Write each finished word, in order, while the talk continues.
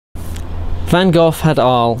Van Gogh had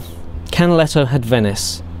Arles, Canaletto had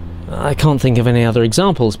Venice. I can't think of any other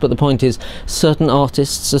examples, but the point is, certain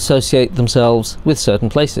artists associate themselves with certain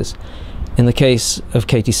places. In the case of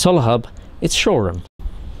Katie Sollohub, it's Shoreham.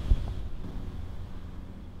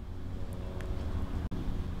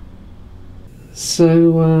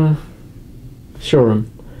 So,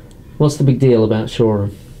 Shoreham. What's the big deal about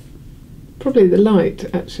Shoreham? Probably the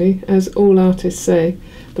light, actually, as all artists say.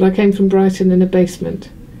 But I came from Brighton in a basement.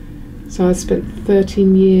 So I spent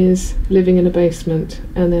 13 years living in a basement,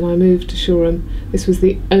 and then I moved to Shoreham. This was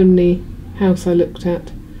the only house I looked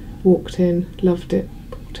at, walked in, loved it,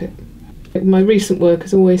 bought it. My recent work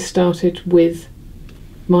has always started with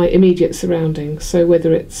my immediate surroundings. So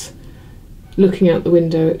whether it's looking out the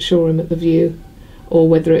window at Shoreham at the view, or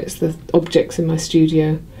whether it's the objects in my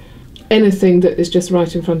studio, anything that is just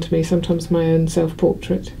right in front of me, sometimes my own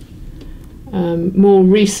self-portrait. More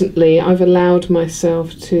recently, I've allowed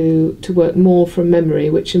myself to work more from memory,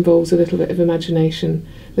 which involves a little bit of imagination,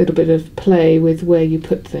 a little bit of play with where you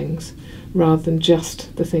put things, rather than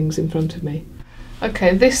just the things in front of me.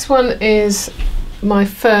 Okay, this one is my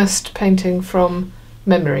first painting from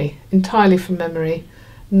memory, entirely from memory,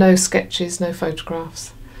 no sketches, no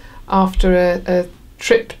photographs. After a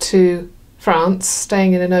trip to France,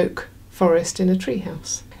 staying in an oak forest in a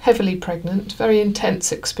treehouse. Heavily pregnant, very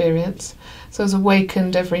intense experience. So I was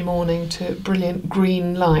awakened every morning to brilliant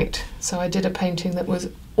green light. So I did a painting that was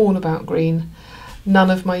all about green, none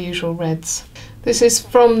of my usual reds. This is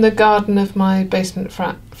from the garden of my basement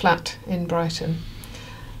flat in Brighton.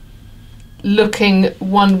 Looking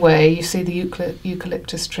one way, you see the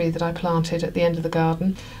eucalyptus tree that I planted at the end of the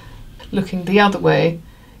garden. Looking the other way,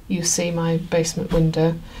 you see my basement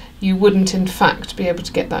window. You wouldn't in fact be able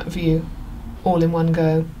to get that view all in one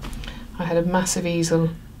go. I had a massive easel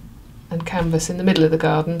and canvas in the middle of the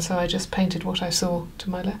garden, so I just painted what I saw to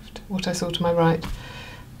my left, what I saw to my right,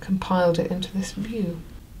 compiled it into this view.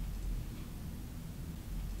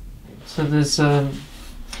 So there's a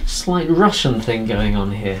slight Russian thing going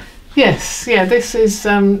on here. Yes, yeah, this is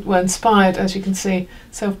well, inspired, as you can see,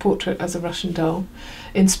 self-portrait as a Russian doll,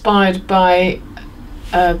 inspired by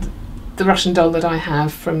the Russian doll that I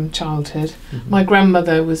have from childhood. Mm-hmm. My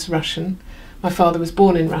grandmother was Russian, my father was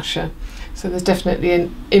born in Russia, so there's definitely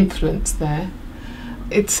an influence there.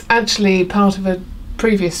 It's actually part of a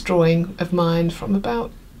previous drawing of mine from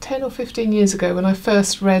about 10 or 15 years ago when I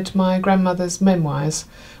first read my grandmother's memoirs,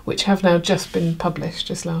 which have now just been published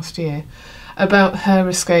just last year, about her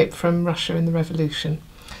escape from Russia in the Revolution.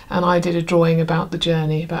 And I did a drawing about the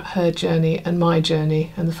journey, about her journey and my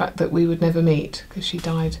journey, and the fact that we would never meet because she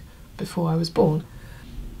died before I was born.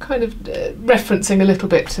 Kind of referencing a little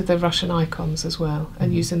bit to the Russian icons as well,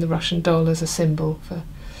 and using the Russian doll as a symbol for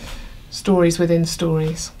stories within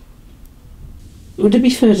stories. Would it be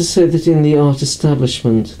fair to say that in the art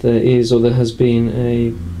establishment there is, or there has been,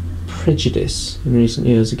 a prejudice in recent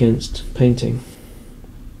years against painting?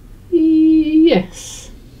 Yes,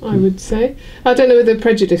 I would say. I don't know whether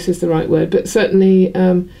prejudice is the right word, but certainly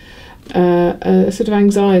a sort of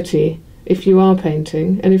anxiety if you are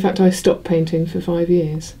painting. And in fact I stopped painting for 5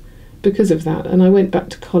 years because of that, and I went back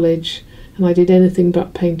to college and I did anything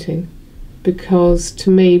but painting, because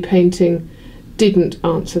to me painting didn't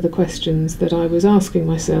answer the questions that I was asking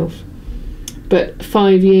myself. But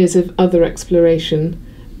 5 years of other exploration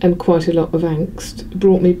and quite a lot of angst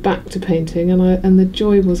brought me back to painting, and the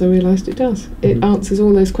joy was I realised it does. It answers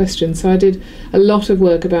all those questions. So I did a lot of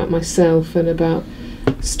work about myself and about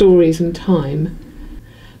stories and time,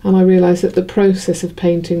 and I realised that the process of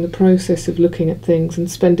painting, the process of looking at things and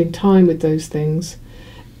spending time with those things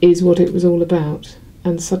is what it was all about.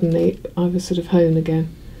 And suddenly I was sort of home again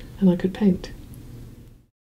and I could paint.